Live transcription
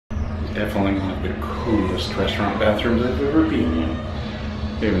Definitely one of the coolest restaurant bathrooms I've ever been in.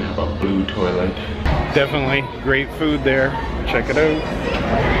 They even have a blue toilet. Definitely great food there. Check it out.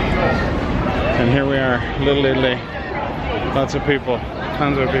 And here we are, Little Italy. Lots of people,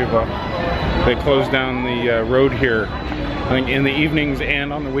 tons of people. They close down the road here, I think in the evenings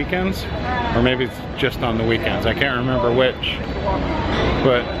and on the weekends. Or maybe it's just on the weekends. I can't remember which.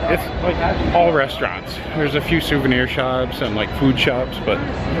 But it's like all restaurants. There's a few souvenir shops and like food shops, but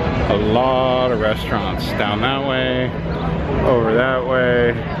a lot of restaurants down that way, over that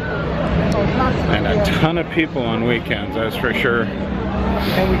way, and a ton of people on weekends, that's for sure.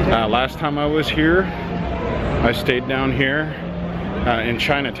 Last time I was here, I stayed down here in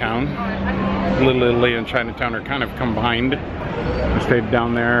Chinatown. Little Italy and Chinatown are kind of combined. I stayed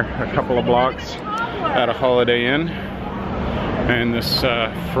down there a couple of blocks at a Holiday Inn. And this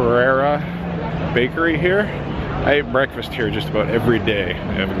Ferrera bakery here, I ate breakfast here just about every day.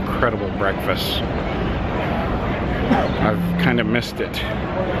 They have incredible breakfasts. I've kind of missed it.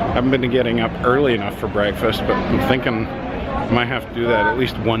 I haven't been getting up early enough for breakfast, but I'm thinking I might have to do that at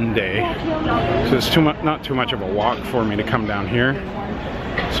least one day. So it's not too much of a walk for me to come down here.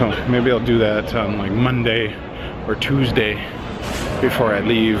 So maybe I'll do that on like Monday or Tuesday before I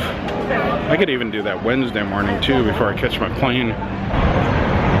leave. I could even do that Wednesday morning too before I catch my plane.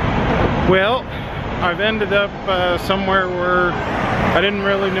 Well, I've ended up somewhere where I didn't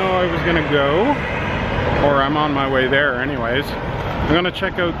really know I was gonna go, or I'm on my way there anyways. I'm gonna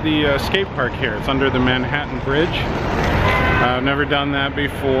check out the skate park here. It's under the Manhattan Bridge. I've never done that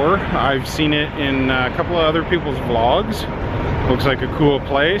before. I've seen it in a couple of other people's vlogs. Looks like a cool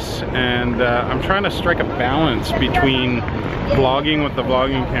place, and I'm trying to strike a balance between vlogging with the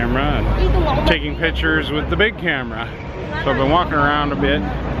vlogging camera and taking pictures with the big camera. So I've been walking around a bit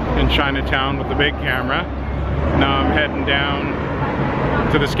in Chinatown with the big camera. Now I'm heading down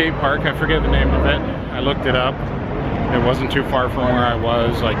to the skate park. I forget the name of it. I looked it up. It wasn't too far from where I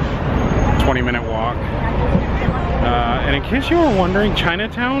was, like 20-minute walk. And in case you were wondering,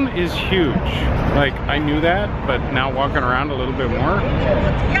 Chinatown is huge. Like, I knew that, but now walking around a little bit more,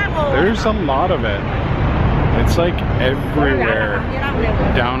 there's a lot of it. It's like everywhere.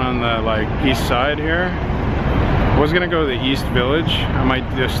 Down on the like east side here. I was gonna go to the East Village. I might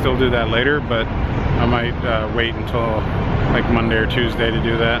just still do that later, but I might wait until like Monday or Tuesday to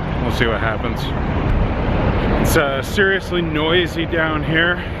do that. We'll see what happens. It's seriously noisy down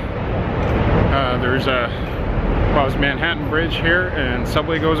here. There's it's Manhattan Bridge here, and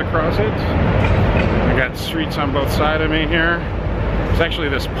subway goes across it. I got streets on both sides of me here. It's actually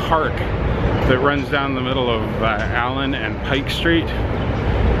this park that runs down the middle of Allen and Pike Street.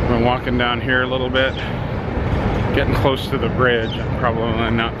 I've been walking down here a little bit, getting close to the bridge. I'm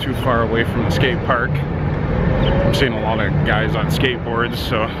probably not too far away from the skate park. I'm seeing a lot of guys on skateboards,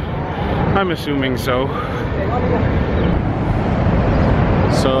 so I'm assuming so.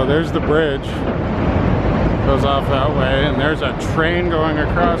 So there's the bridge. Goes off that way, and there's a train going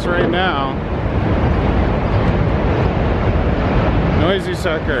across right now. Noisy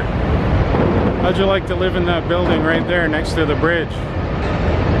sucker. How'd you like to live in that building right there next to the bridge?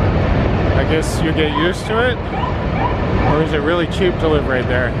 I guess you get used to it? Or is it really cheap to live right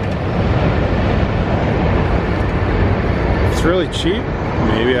there? If it's really cheap,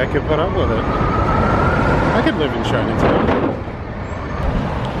 maybe I could put up with it. I could live in Chinatown.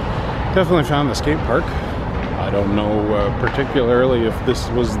 Definitely found the skate park. I don't know particularly if this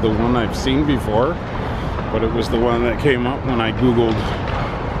was the one I've seen before, but it was the one that came up when I googled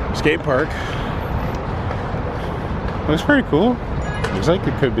skate park. Looks pretty cool. Looks like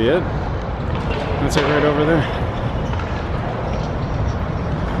it could be it. That's it right over there.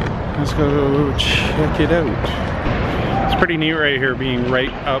 Let's go check it out. It's pretty neat right here, being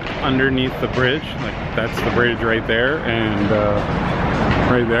right up underneath the bridge. Like, that's the bridge right there, and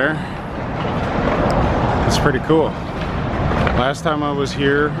right there. It's pretty cool. Last time I was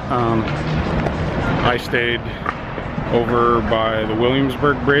here, I stayed over by the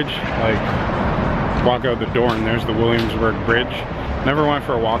Williamsburg Bridge. Like, walk out the door and there's the Williamsburg Bridge. Never went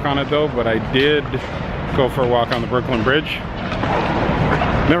for a walk on it though, but I did go for a walk on the Brooklyn Bridge.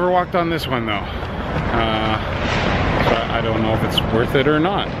 Never walked on this one though. But I don't know if it's worth it or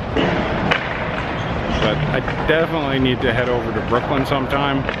not. But I definitely need to head over to Brooklyn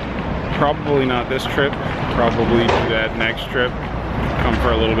sometime. Probably not this trip, probably do that next trip, come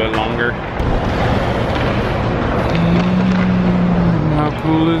for a little bit longer. How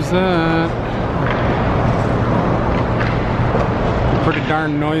cool is that? Pretty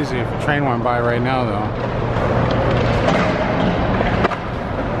darn noisy if a train went by right now though.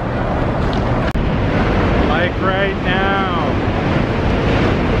 Like right now.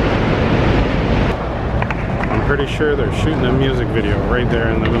 Pretty sure they're shooting a music video right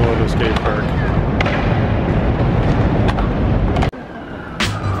there in the middle of the skate park.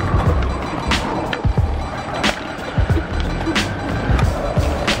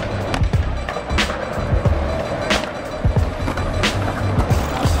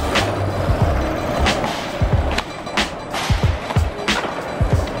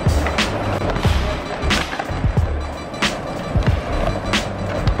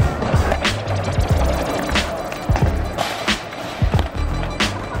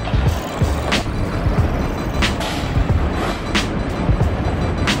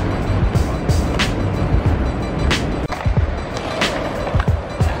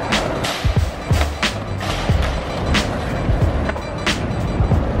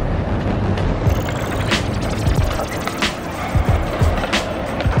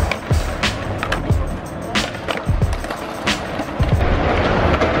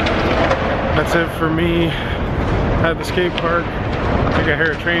 That's it for me at the skate park. I think I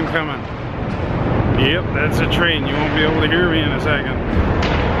hear a train coming. Yep, that's a train. You won't be able to hear me in a second.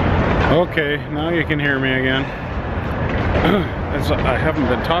 Okay, now you can hear me again. I haven't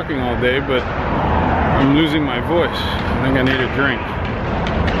been talking all day, but I'm losing my voice. I think I need a drink.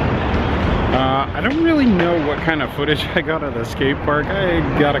 I don't really know what kind of footage I got at the skate park. I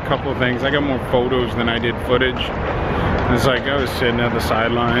got a couple of things. I got more photos than I did footage. It's like I was sitting at the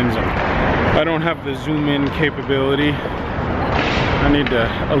sidelines, and I don't have the zoom in capability. I need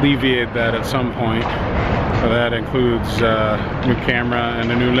to alleviate that at some point. So that includes a new camera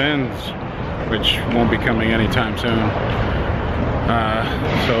and a new lens, which won't be coming anytime soon.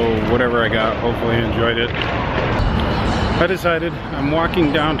 So whatever I got, hopefully enjoyed it. I decided I'm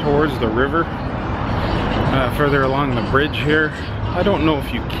walking down towards the river, further along the bridge here. I don't know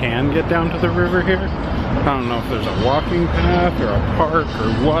if you can get down to the river here. I don't know if there's a walking path or a park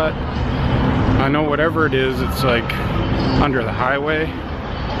or what. I know whatever it is, it's like under the highway,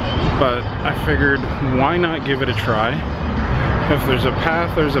 but I figured why not give it a try. If there's a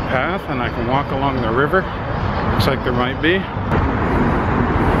path, there's a path, and I can walk along the river. Looks like there might be.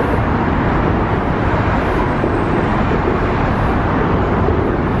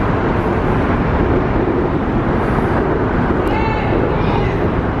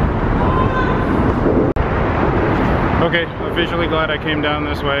 Okay, officially glad I came down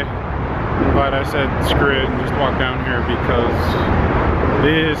this way. I'm glad I said screw it and just walk down here, because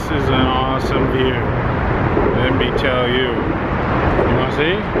this is an awesome view. Let me tell you. You want to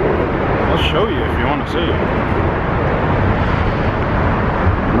see? I'll show you if you want to see.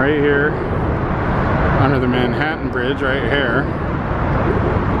 I'm right here under the Manhattan Bridge right here.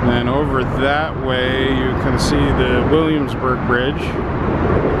 And then over that way you can see the Williamsburg Bridge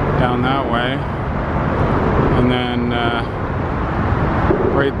down that way. And then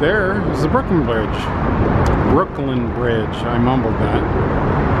right there is the Brooklyn Bridge. Brooklyn Bridge, I mumbled that.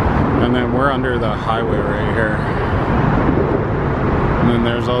 And then we're under the highway right here. And then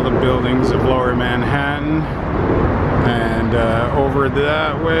there's all the buildings of Lower Manhattan. And over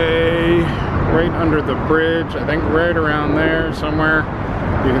that way, right under the bridge, I think right around there somewhere,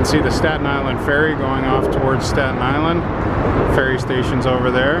 you can see the Staten Island ferry going off towards Staten Island. Ferry station's over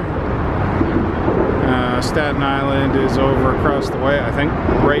there. Staten Island is over across the way, I think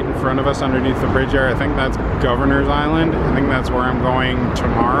right in front of us underneath the bridge there. I think that's Governor's Island. I think that's where I'm going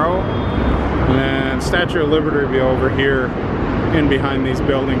tomorrow. And then Statue of Liberty will be over here in behind these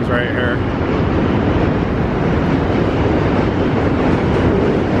buildings right here.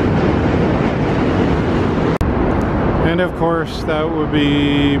 And of course that would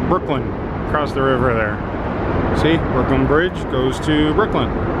be Brooklyn across the river there. See, Brooklyn Bridge goes to Brooklyn.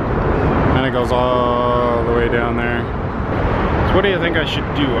 And it goes all the way down there. So what do you think I should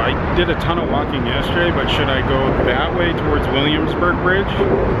do? I did a ton of walking yesterday, but should I go that way towards Williamsburg Bridge?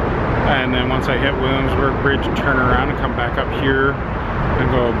 And then once I hit Williamsburg Bridge, turn around and come back up here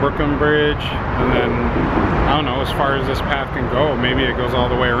and go Brooklyn Bridge. And then, I don't know, as far as this path can go, maybe it goes all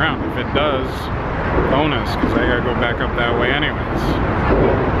the way around. If it does, bonus, because I gotta go back up that way anyways.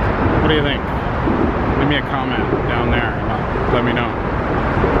 What do you think? Leave me a comment down there and let me know.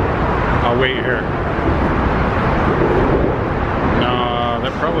 I'll wait here. No,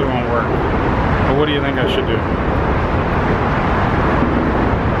 that probably won't work. But what do you think I should do?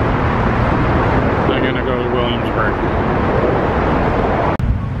 I'm gonna go to Williamsburg.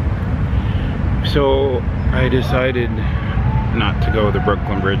 So I decided not to go the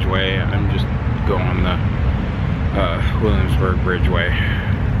Brooklyn Bridge way. I'm just going the Williamsburg Bridge way.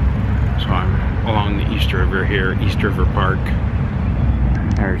 So I'm along the East River here, East River Park.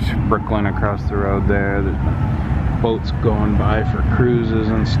 There's Brooklyn across the road there. There's boats going by for cruises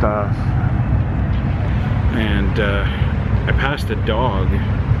and stuff. and I passed a dog,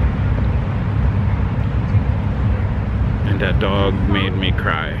 and that dog made me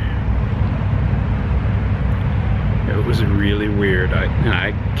cry. It was really weird.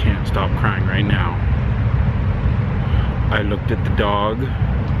 I can't stop crying right now. I looked at the dog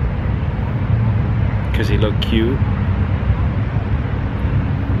because he looked cute,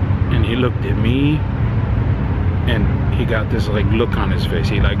 and he looked at me, and he got this like look on his face.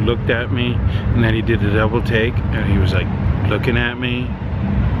 He like looked at me, and then he did a double take, and he was like looking at me,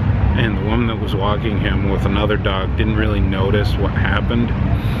 and the woman that was walking him with another dog didn't really notice what happened,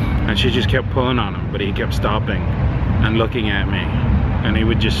 and she just kept pulling on him, but he kept stopping and looking at me, and he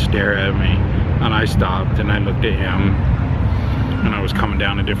would just stare at me, and I stopped and I looked at him, and I was coming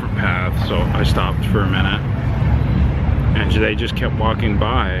down a different path, so I stopped for a minute, and they just kept walking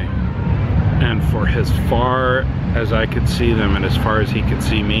by, and for as far as I could see them and as far as he could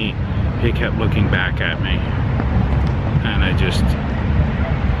see me, he kept looking back at me, and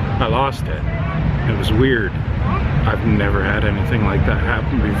I lost it. It was weird. I've never had anything like that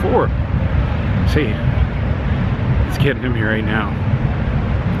happen before. See, it's getting to me right now.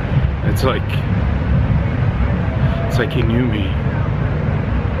 It's like he knew me,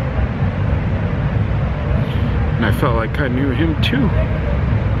 and I felt like I knew him too.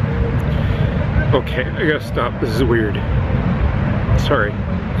 Okay, I gotta stop. This is weird. Sorry.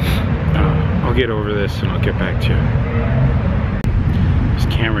 I'll get over this and I'll get back to you. This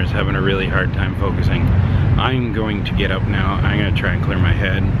camera's having a really hard time focusing. I'm going to get up now. I'm gonna try and clear my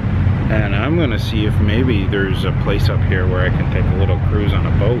head, and I'm gonna see if maybe there's a place up here where I can take a little cruise on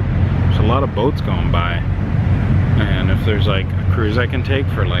a boat. There's a lot of boats going by, and if there's like a cruise I can take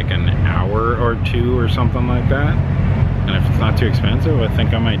for like an hour or two or something like that, and if it's not too expensive, I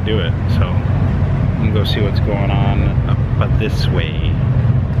think I might do it. So I'm gonna go see what's going on up this way,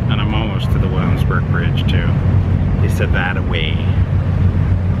 and I'm almost to the Williamsburg Bridge too. They said that away.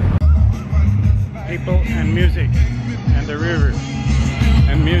 People and music, and the river,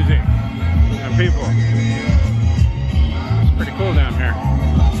 and music, and people. It's pretty cool down here.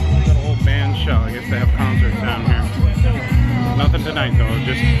 Got a whole band shell. I guess they have concerts down here. Nothing tonight though,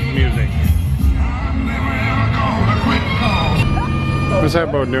 just music. What's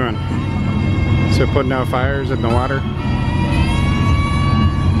that boat doing? So putting out fires in the water?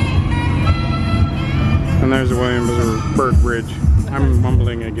 And there's the Williamsburg Bridge. I'm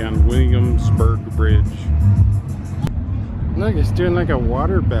mumbling again. Williamsburg Bridge. Look, it's doing like a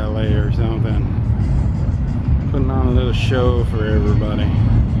water ballet or something. Putting on a little show for everybody.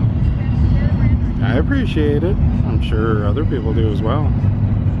 I appreciate it. I'm sure other people do as well.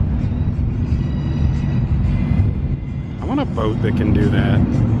 I want a boat that can do that.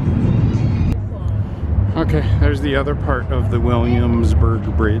 Okay, there's the other part of the Williamsburg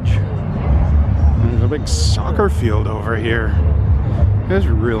Bridge. There's a big soccer field over here. It's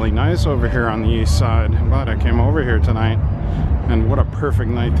really nice over here on the east side. I'm glad I came over here tonight. And what a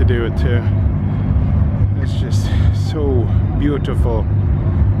perfect night to do it too. It's just so beautiful.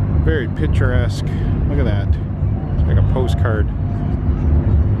 Very picturesque. Look at that. It's like a postcard.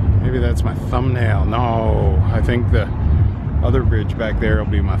 Maybe that's my thumbnail. No, I think the other bridge back there will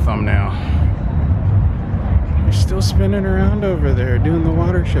be my thumbnail. He's still spinning around over there doing the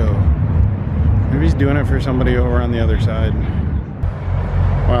water show. Maybe he's doing it for somebody over on the other side.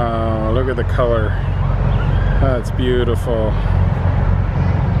 Wow, look at the color. That's beautiful.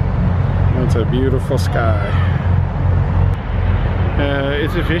 That's a beautiful sky.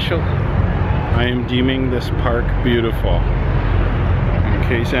 It's official. I am deeming this park beautiful. In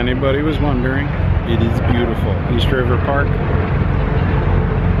case anybody was wondering, it is beautiful. East River Park.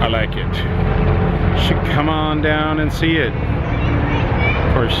 I like it. You should come on down and see it.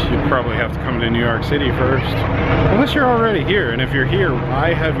 Of course, you'd probably have to come to New York City first. Unless you're already here. And if you're here,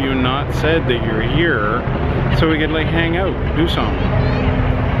 why have you not said that you're here so we could like hang out, do something?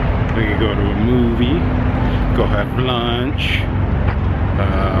 We could go to a movie, go have lunch,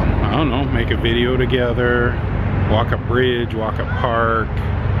 I don't know, make a video together, walk a bridge, walk a park,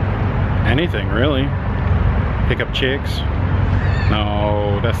 anything really. Pick up chicks.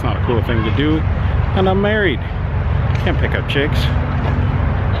 No, that's not a cool thing to do. And I'm married. Can't pick up chicks.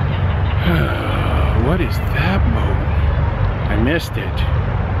 What is that boat? I missed it.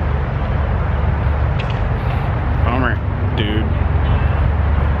 Bummer, dude.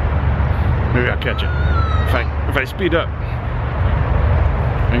 Maybe I'll catch it. If I speed up.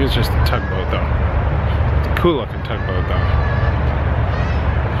 I think it's just a tugboat though. It's a cool looking tugboat though.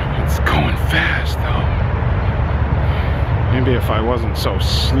 It's going fast though. Maybe if I wasn't so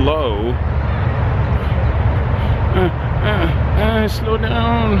slow. Slow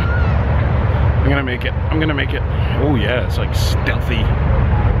down. I'm gonna make it. I'm gonna make it. Oh yeah, it's like stealthy.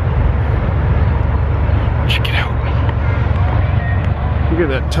 Check it out. Look at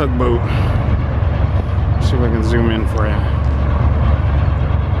that tugboat. See if I can zoom in for you.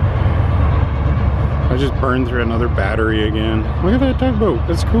 I just burned through another battery again. Look at that tugboat.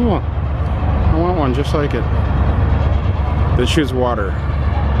 That's cool. I want one just like it. That shoots water.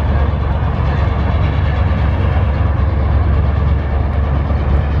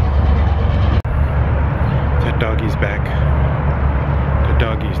 That doggy's back. The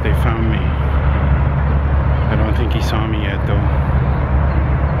doggies, they found me. I don't think he saw me yet though.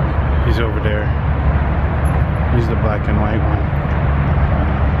 He's over there. He's the black and white one.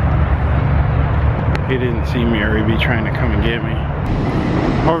 He didn't see me or he'd be trying to come and get me.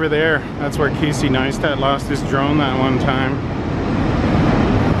 Over there, that's where Casey Neistat lost his drone that one time.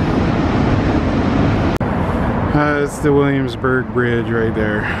 It's the Williamsburg Bridge right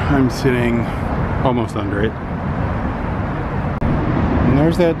there. I'm sitting almost under it. And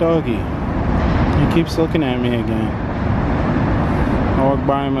there's that doggy. He keeps looking at me again. I walked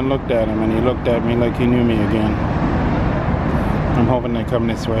by him and looked at him, and he looked at me like he knew me again. I'm hoping they come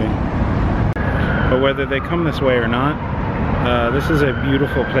this way. But whether they come this way or not, this is a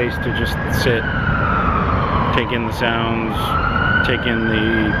beautiful place to just sit, take in the sounds, take in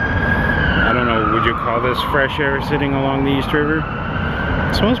the, I don't know, would you call this fresh air sitting along the East River?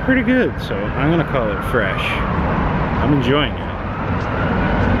 It smells pretty good, so I'm gonna call it fresh. I'm enjoying it.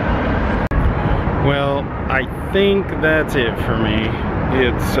 Well, I think that's it for me.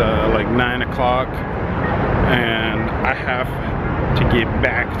 It's like 9 o'clock and I have to get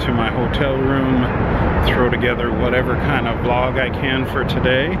back to my hotel room, throw together whatever kind of vlog I can for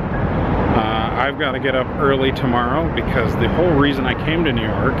today. I've got to get up early tomorrow because the whole reason I came to New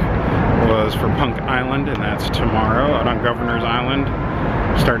York was for Punk Island, and that's tomorrow out on Governor's Island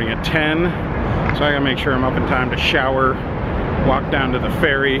starting at 10. So I gotta make sure I'm up in time to shower, walk down to the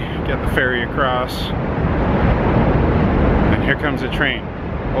ferry, get the ferry across, and here comes a train.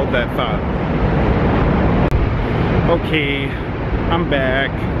 Hold that thought. Okay, I'm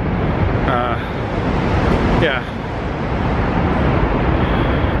back. Yeah,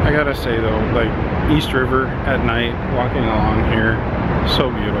 I gotta say though, like East River at night, walking along here,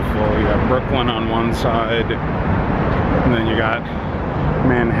 so beautiful. You got Brooklyn on one side, and then you got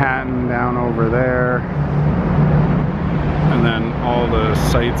Manhattan down over there, and then all the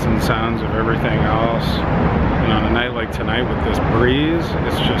sights and sounds of everything else. And on a night like tonight with this breeze,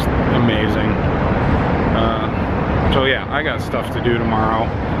 it's just amazing. So yeah, I got stuff to do tomorrow.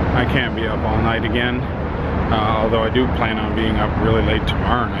 I can't be up all night again, although I do plan on being up really late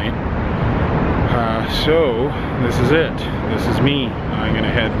tomorrow night. So this is it. This is me. I'm gonna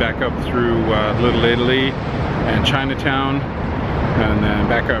head back up through Little Italy and Chinatown, and then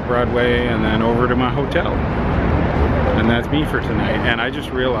back up Broadway, and then over to my hotel. And that's me for tonight. And I just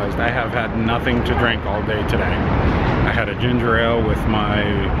realized I have had nothing to drink all day today. I had a ginger ale with my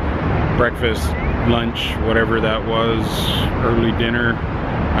breakfast, lunch, whatever that was, early dinner.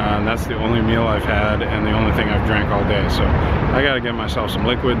 And that's the only meal I've had and the only thing I've drank all day. So I gotta get myself some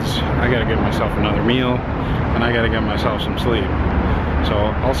liquids, I gotta get myself another meal, and I gotta get myself some sleep. So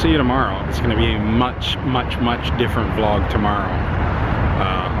I'll see you tomorrow. It's gonna be a much different vlog tomorrow.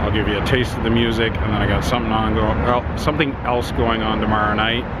 I'll give you a taste of the music, and then I got something else going on tomorrow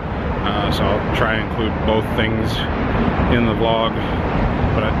night. So I'll try and include both things in the vlog.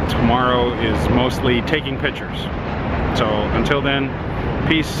 But tomorrow is mostly taking pictures. So until then,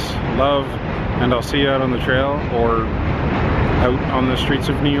 peace, love, and I'll see you out on the trail or out on the streets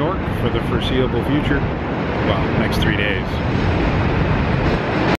of New York for the foreseeable future. Well, next 3 days.